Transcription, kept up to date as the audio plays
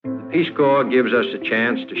Peace Corps gives us a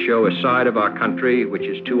chance to show a side of our country which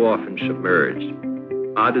is too often submerged.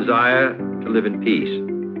 Our desire to live in peace,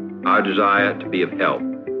 our desire to be of help.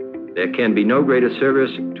 There can be no greater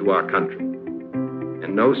service to our country,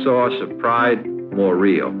 and no source of pride more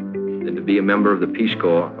real than to be a member of the Peace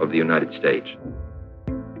Corps of the United States.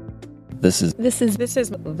 This is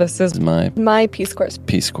my Peace Corps.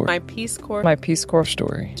 My Peace Corps. My Peace Corps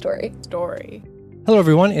story. Hello,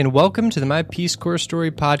 everyone, and welcome to the My Peace Corps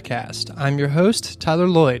Story podcast. I'm your host, Tyler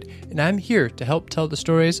Lloyd, and I'm here to help tell the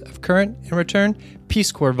stories of current and return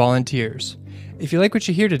Peace Corps volunteers. If you like what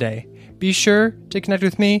you hear today, be sure to connect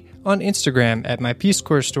with me on Instagram at My Peace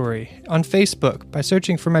Corps Story, on Facebook by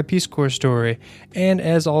searching for My Peace Corps Story, and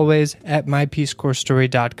as always, at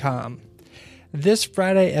mypeacecorpsstory.com. This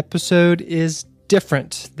Friday episode is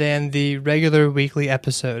different than the regular weekly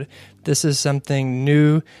episode. This is something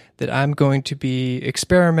new that I'm going to be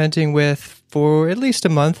experimenting with for at least a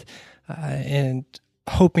month and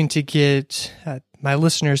hoping to get my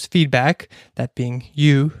listeners' feedback, that being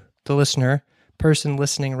you, the listener, person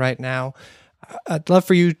listening right now. I'd love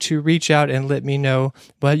for you to reach out and let me know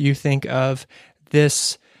what you think of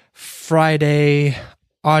this Friday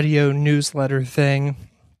audio newsletter thing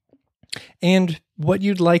and what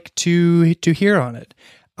you'd like to hear on it.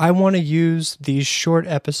 I want to use these short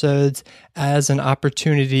episodes as an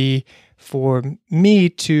opportunity for me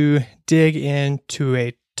to dig into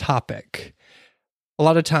a topic. A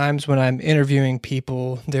lot of times when I'm interviewing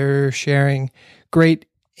people, they're sharing great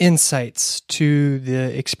insights to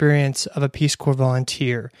the experience of a Peace Corps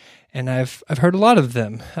volunteer, and I've heard a lot of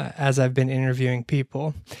them as I've been interviewing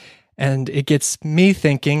people. And it gets me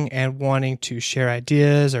thinking and wanting to share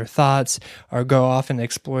ideas or thoughts or go off and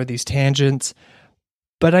explore these tangents.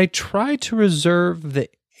 But I try to reserve the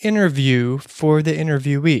interview for the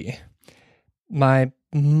interviewee. My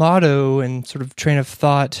motto and sort of train of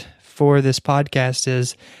thought for this podcast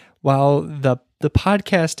is, while the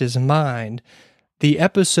podcast is mine, the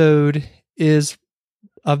episode is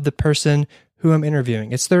of the person who I'm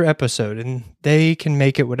interviewing. It's their episode, and they can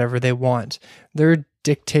make it whatever they want. They're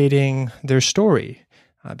dictating their story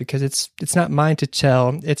because it's not mine to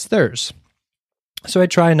tell, it's theirs. So I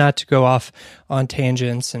try not to go off on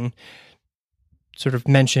tangents and sort of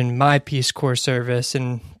mention my Peace Corps service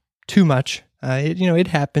and too much. It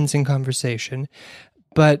happens in conversation.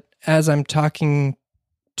 But as I'm talking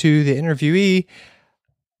to the interviewee,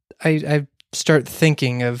 I start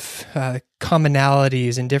thinking of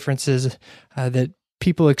commonalities and differences that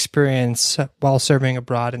people experience while serving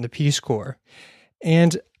abroad in the Peace Corps.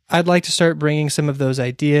 And I'd like to start bringing some of those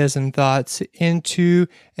ideas and thoughts into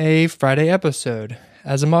a Friday episode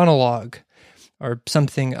as a monologue or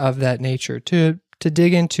something of that nature to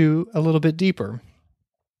dig into a little bit deeper.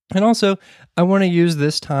 And also, I want to use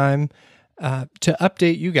this time to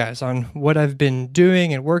update you guys on what I've been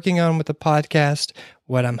doing and working on with the podcast,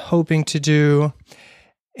 what I'm hoping to do,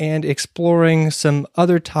 and exploring some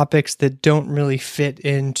other topics that don't really fit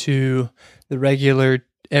into the regular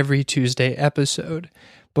every Tuesday episode.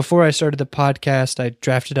 Before I started the podcast, I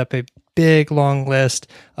drafted up a big, long list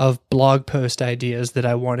of blog post ideas that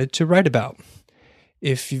I wanted to write about.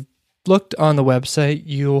 If you've looked on the website,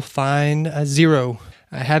 you'll find a zero.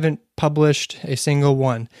 I haven't published a single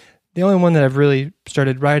one. The only one that I've really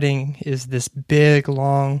started writing is this big,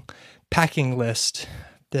 long packing list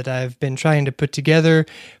that I've been trying to put together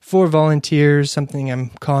for volunteers, something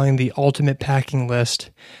I'm calling the ultimate packing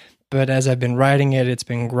list. But as I've been writing it, it's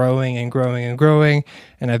been growing and growing and growing,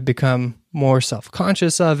 and I've become more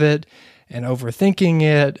self-conscious of it and overthinking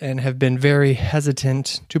it and have been very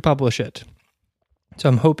hesitant to publish it. So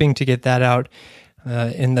I'm hoping to get that out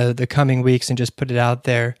in the coming weeks and just put it out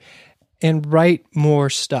there and write more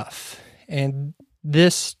stuff. And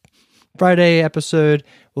this Friday episode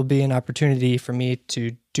will be an opportunity for me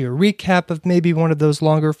to do a recap of maybe one of those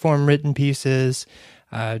longer form written pieces,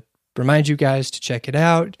 remind you guys to check it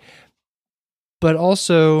out. But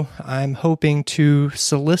also, I'm hoping to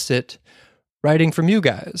solicit writing from you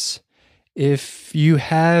guys. If you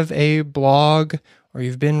have a blog or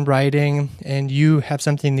you've been writing and you have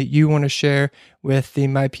something that you want to share with the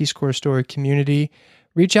My Peace Corps Story community,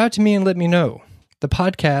 reach out to me and let me know. The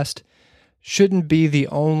podcast shouldn't be the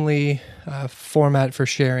only format for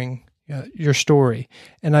sharing your story.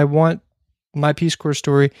 And I want My Peace Corps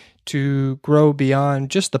Story to grow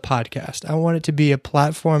beyond just the podcast. I want it to be a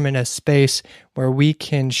platform and a space where we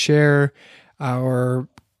can share our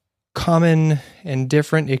common and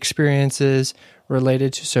different experiences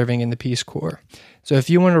related to serving in the Peace Corps. So if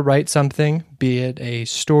you want to write something, be it a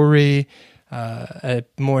story, a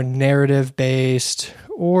more narrative-based,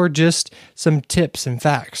 or just some tips and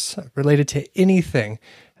facts related to anything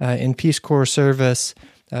in Peace Corps service,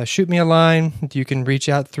 shoot me a line. You can reach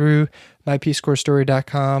out through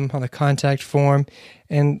mypeacecorpsstory.com on the contact form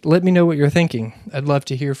and let me know what you're thinking. I'd love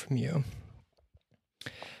to hear from you.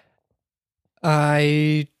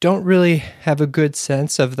 I don't really have a good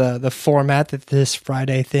sense of the format that this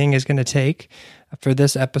Friday thing is going to take. For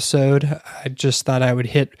this episode, I just thought I would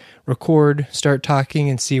hit record, start talking,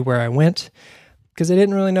 and see where I went, because I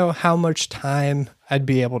didn't really know how much time I'd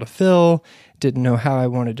be able to fill, didn't know how I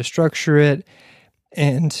wanted to structure it,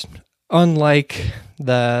 and unlike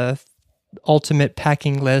the ultimate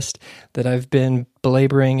packing list that I've been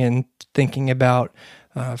belaboring and thinking about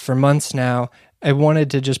for months now, I wanted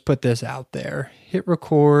to just put this out there, hit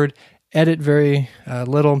record, edit very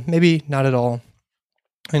little, maybe not at all,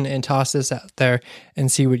 and toss this out there and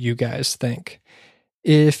see what you guys think.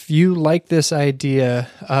 If you like this idea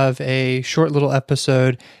of a short little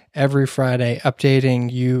episode every Friday updating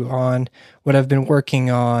you on what I've been working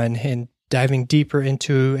on and diving deeper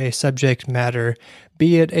into a subject matter,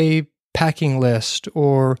 be it a packing list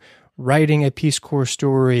or writing a Peace Corps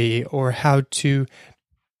story or how to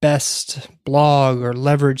best blog or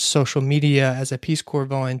leverage social media as a Peace Corps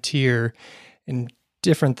volunteer and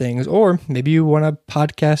different things, or maybe you want a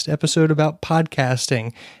podcast episode about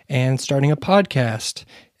podcasting and starting a podcast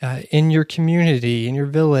in your community, in your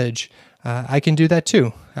village, I can do that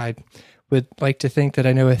too. I would like to think that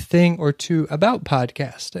I know a thing or two about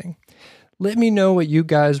podcasting. Let me know what you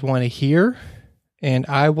guys want to hear, and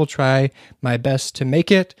I will try my best to make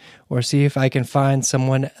it, or see if I can find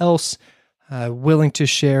someone else willing to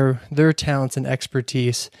share their talents and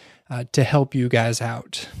expertise to help you guys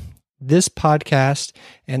out. This podcast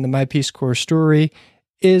and the My Peace Corps story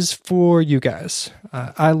is for you guys.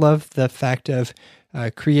 I love the fact of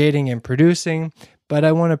creating and producing, but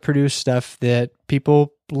I want to produce stuff that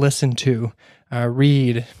people listen to,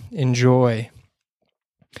 read, enjoy.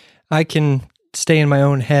 I can stay in my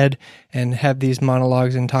own head and have these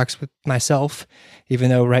monologues and talks with myself, even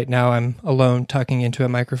though right now I'm alone talking into a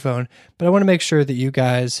microphone. But I want to make sure that you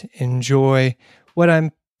guys enjoy what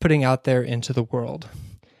I'm putting out there into the world.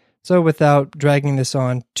 So without dragging this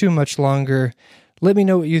on too much longer, let me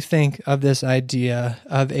know what you think of this idea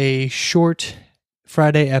of a short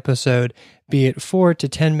Friday episode, be it 4 to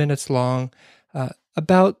 10 minutes long,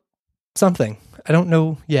 about something. I don't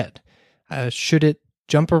know yet. Should it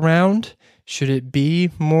jump around? Should it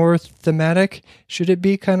be more thematic? Should it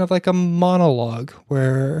be kind of like a monologue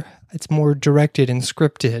where it's more directed and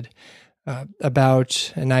scripted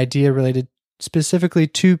about an idea related specifically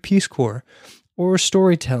to Peace Corps? Or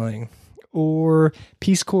storytelling, or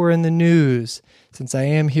Peace Corps in the news. Since I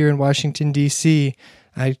am here in Washington, D.C.,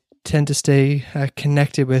 I tend to stay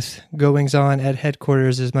connected with goings-on at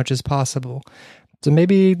headquarters as much as possible. So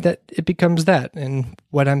maybe that it becomes that, and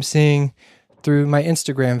what I'm seeing through my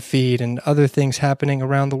Instagram feed and other things happening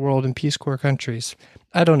around the world in Peace Corps countries.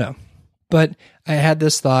 I don't know. But I had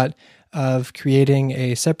this thought of creating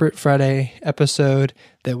a separate Friday episode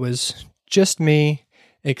that was just me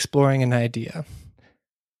exploring an idea.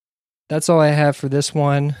 That's all I have for this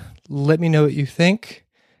one. Let me know what you think,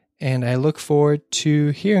 and I look forward to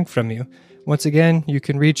hearing from you. Once again, you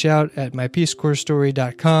can reach out at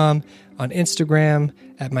mypeacecorpsstory.com, on Instagram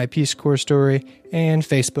at mypeacecorpsstory, and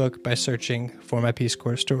Facebook by searching for My Peace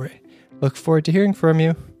Corps Story. Look forward to hearing from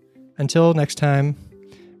you. Until next time,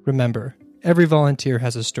 remember, every volunteer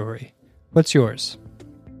has a story. What's yours?